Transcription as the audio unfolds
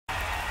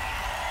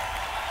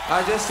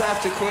I just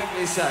have to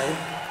quickly say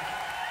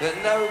that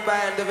no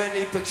band of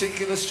any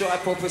particular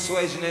stripe or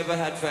persuasion ever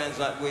had fans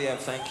like we have.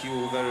 Thank you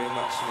all very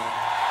much, man.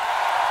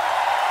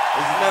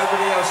 There's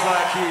nobody else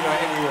like you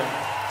right anywhere.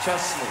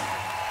 Trust me.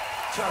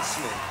 Trust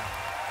me.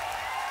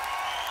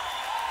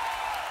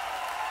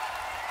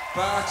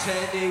 But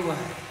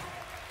anyway,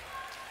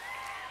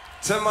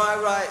 to my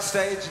right,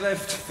 stage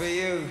left for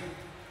you.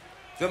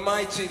 The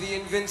mighty, the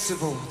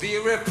invincible, the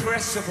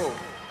irrepressible,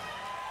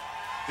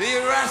 the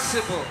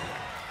irascible,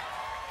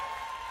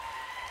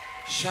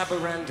 Shabba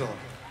Randall.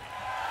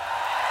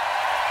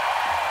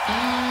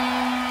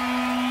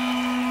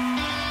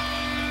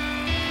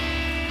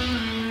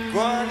 Go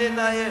on in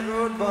the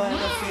road, boy, and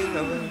I feel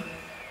no way.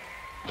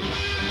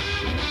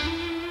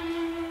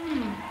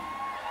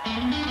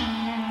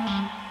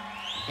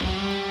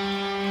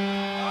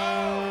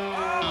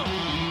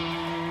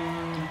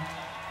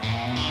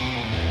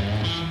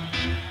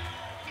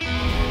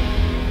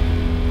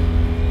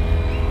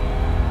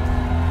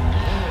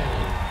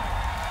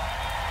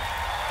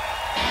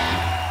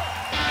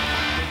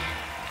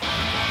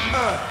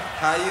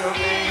 How you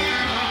mean?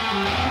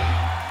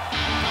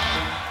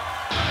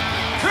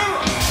 Come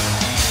on!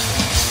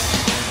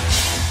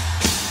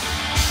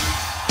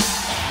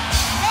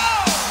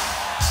 Oh!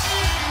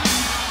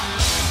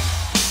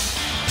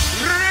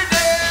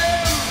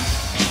 Rhythm!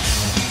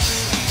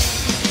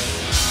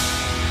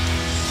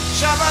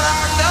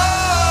 Shabalando!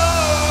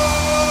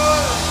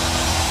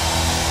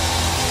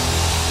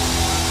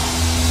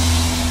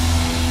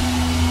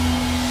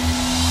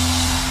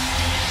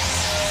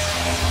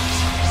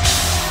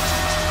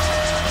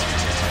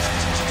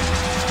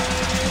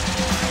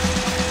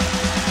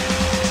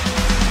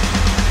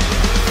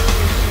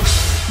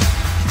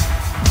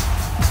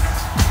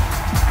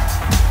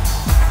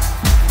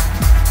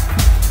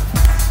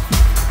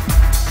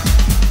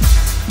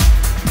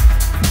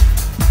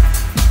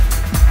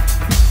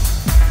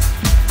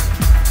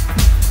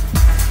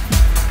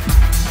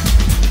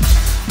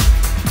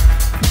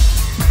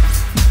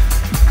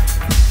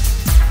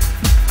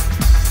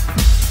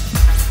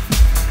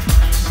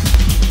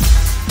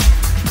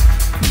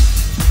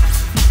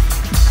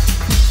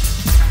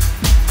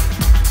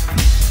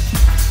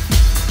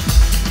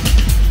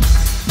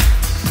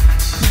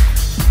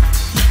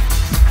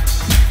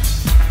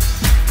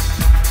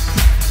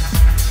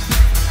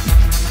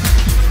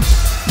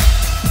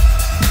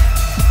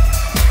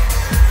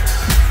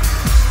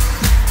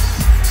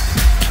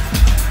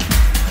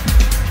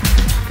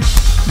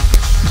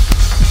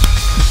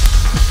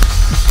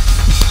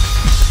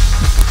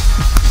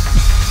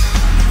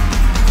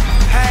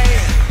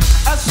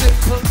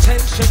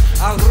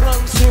 I run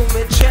through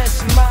my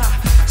chest, my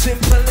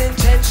simple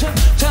intention.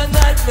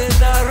 Tonight me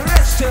not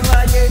rest till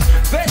I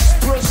invest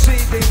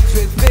proceedings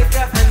with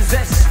vigor and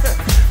zest,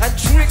 and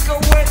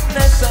trigger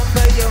wetness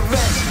under your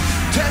vest.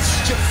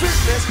 Test your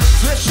fitness,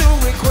 special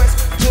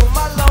request to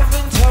my love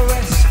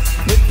interest.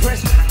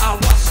 Impressed, I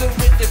watch the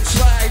rhythm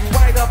slide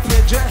right up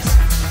your dress.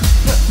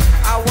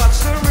 I watch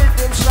the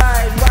rhythm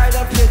slide right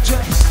up your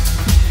dress.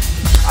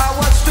 I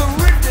watch the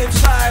rhythm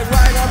slide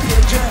right up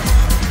your dress.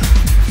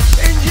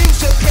 In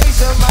use a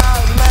case of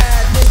mild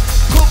madness,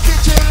 cook it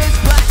till it's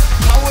black,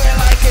 I wear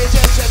like it's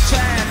just a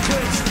tad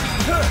twist.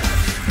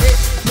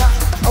 It's not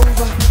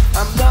over,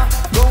 I'm not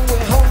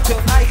going home till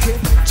I can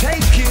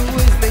take you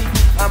with me.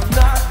 I'm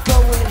not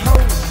going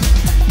home.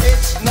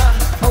 It's not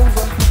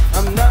over,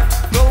 I'm not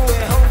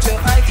going home till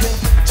I can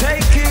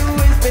take you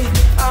with me.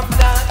 I'm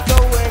not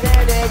going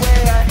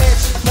anywhere.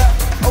 It's not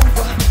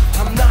over,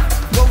 I'm not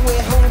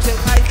going home till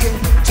I can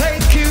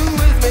take you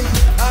with me.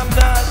 I'm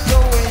not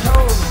going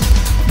home.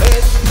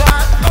 It's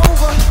not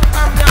over,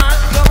 I'm not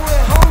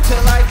going home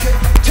till I can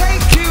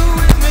take you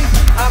with me.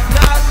 I'm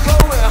not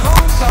going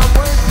home, come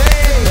with me.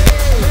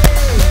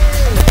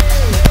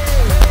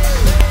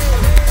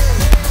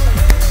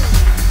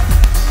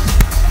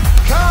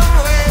 Come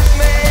with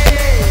me.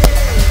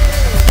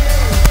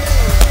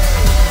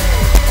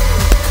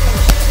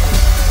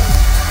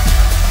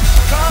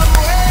 Come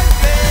with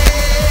me.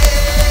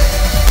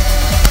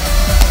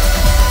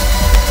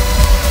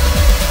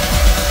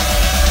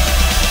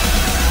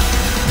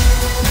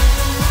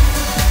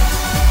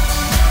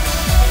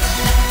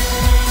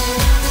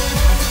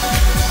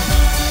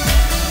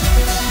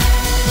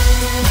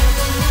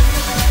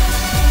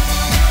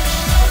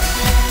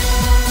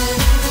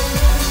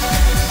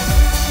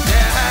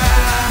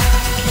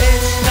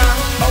 It's not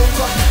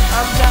over,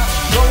 I'm not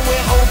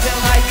going home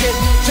till I can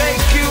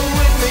take you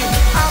with me.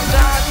 I'm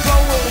not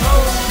going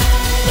home.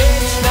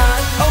 It's not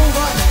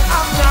over,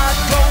 I'm not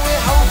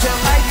going home till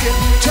I can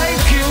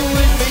take you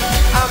with me.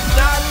 I'm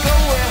not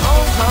going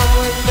home, come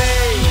with me.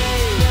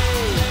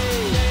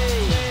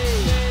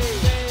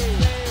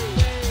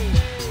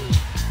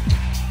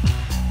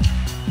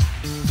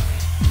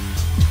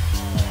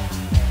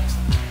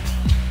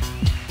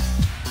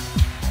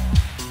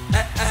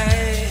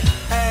 Hey,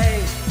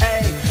 hey,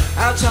 hey,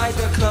 outside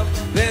the club,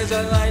 there's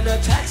a line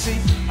of taxi.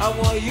 I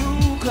want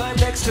you climb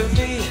next to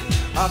me,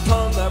 up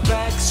on the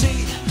back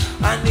seat.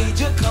 I need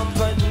your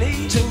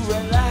company to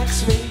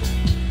relax me.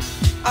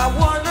 I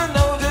wanna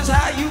know just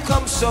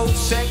so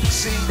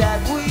sexy that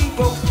we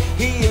both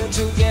here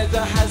together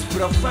has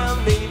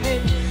profound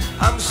meaning.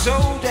 I'm so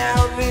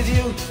down with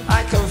you,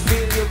 I can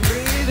feel you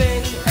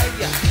breathing. Hey,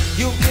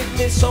 you give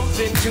me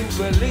something to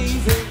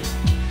believe in.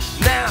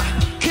 Now,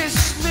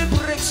 kiss me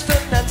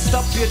Brixton and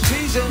stop your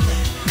teasing.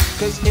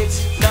 Cause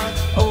it's not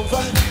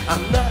over,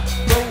 I'm not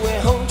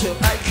going home till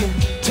I can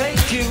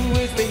take you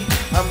with me.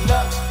 I'm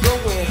not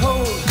going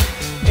home,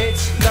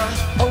 it's not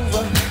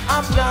over,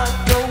 I'm not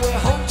going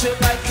home till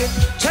I can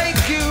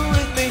take you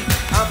with me.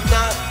 I'm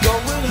not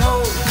going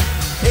home,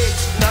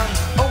 it's not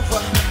over,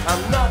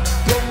 I'm not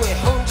going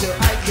home till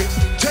I can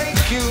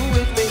take you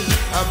with me.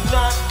 I'm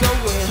not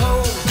going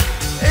home,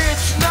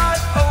 it's not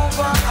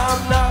over,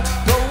 I'm not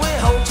going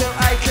home till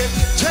I can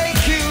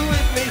take you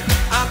with me.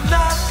 I'm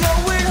not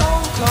going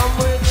home, come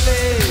with me.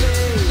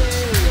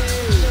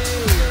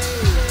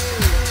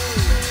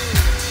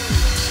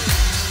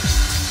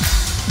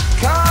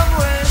 Come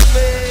with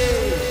me.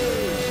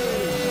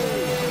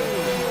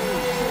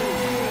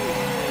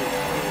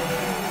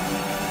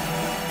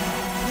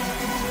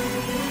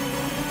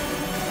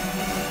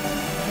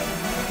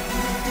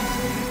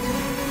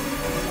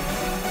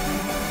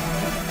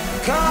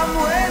 Come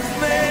with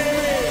me.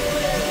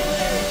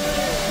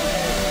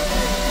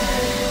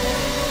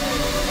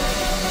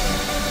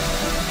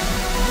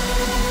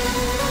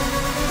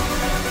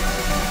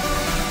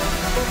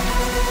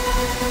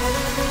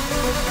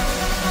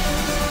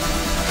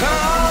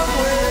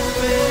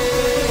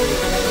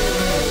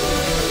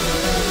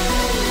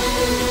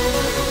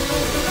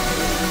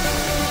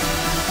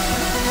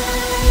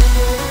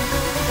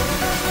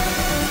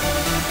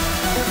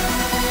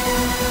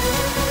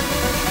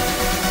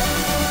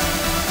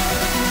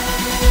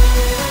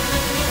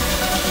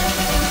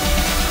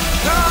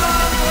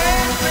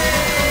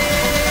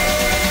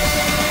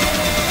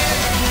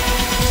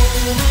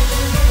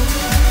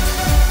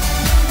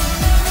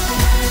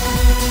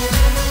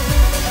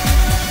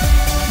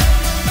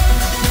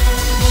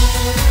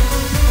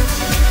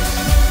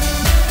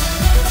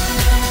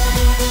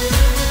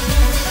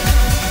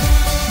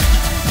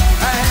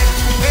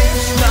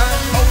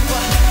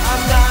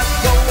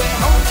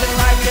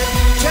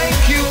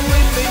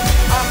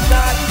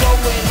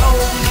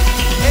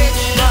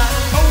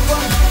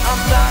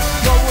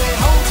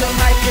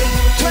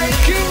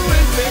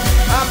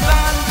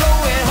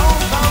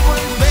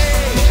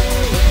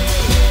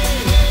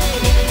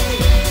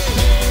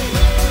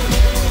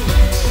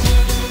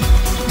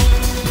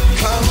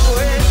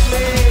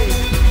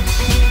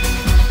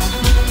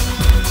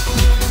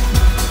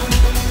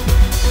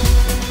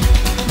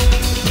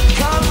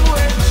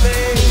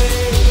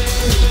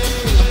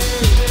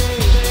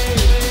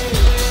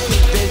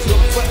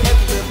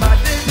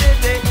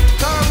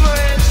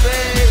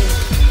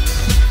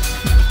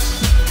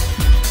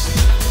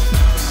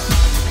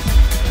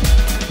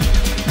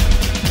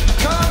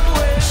 Come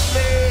with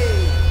me.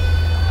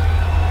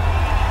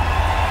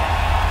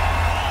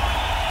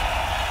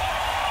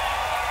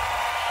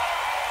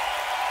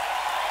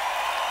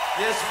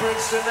 Yes,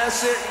 Brixton,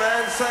 that's it,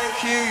 man.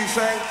 Thank you,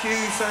 thank you,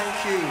 thank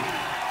you.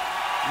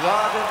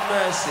 Lord of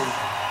mercy.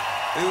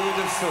 Who would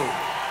have thought?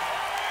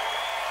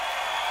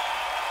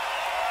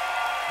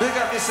 Big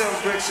up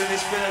yourselves, Brixton.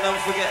 It's been an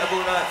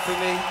unforgettable night for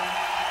me.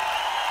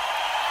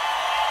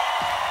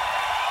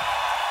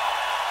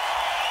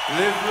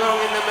 Live long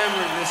in the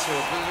memory of this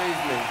one,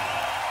 believe me.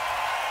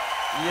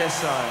 Yes,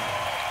 I.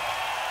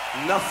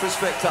 Enough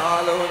respect to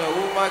Arlo and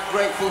all my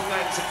grateful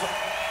thanks.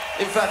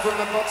 In fact, from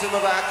the bottom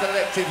of our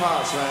collective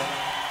hearts, man.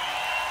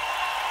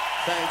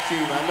 Thank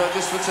you, man. Not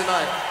just for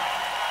tonight.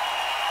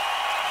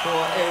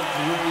 For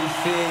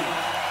everything.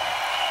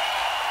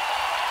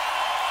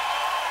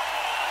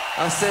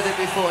 I said it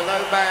before, no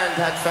band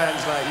had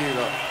fans like you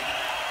lot.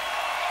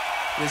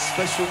 You're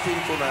special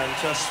people, man,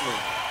 trust me.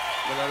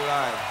 I'm gonna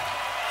lie.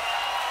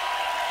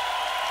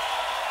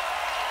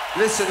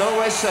 Listen,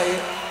 always say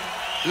it.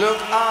 Look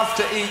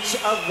after each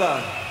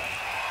other.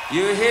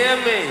 You hear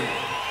me?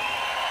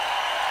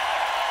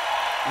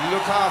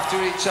 Look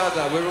after each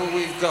other. We're all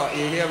we've got.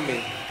 You hear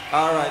me?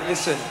 All right,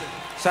 listen.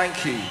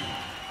 Thank you.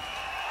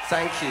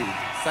 Thank you.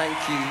 Thank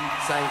you.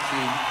 Thank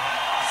you.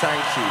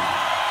 Thank you.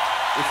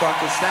 If I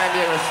could stand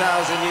here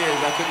 1,000 years,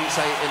 I couldn't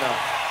say it enough.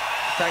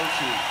 Thank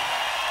you.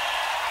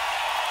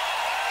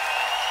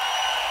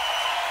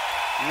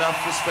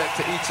 Enough respect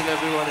to each and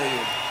every one of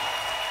you.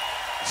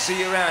 See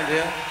you around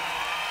here.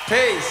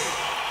 Peace.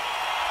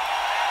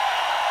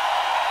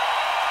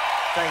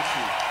 Thank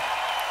you.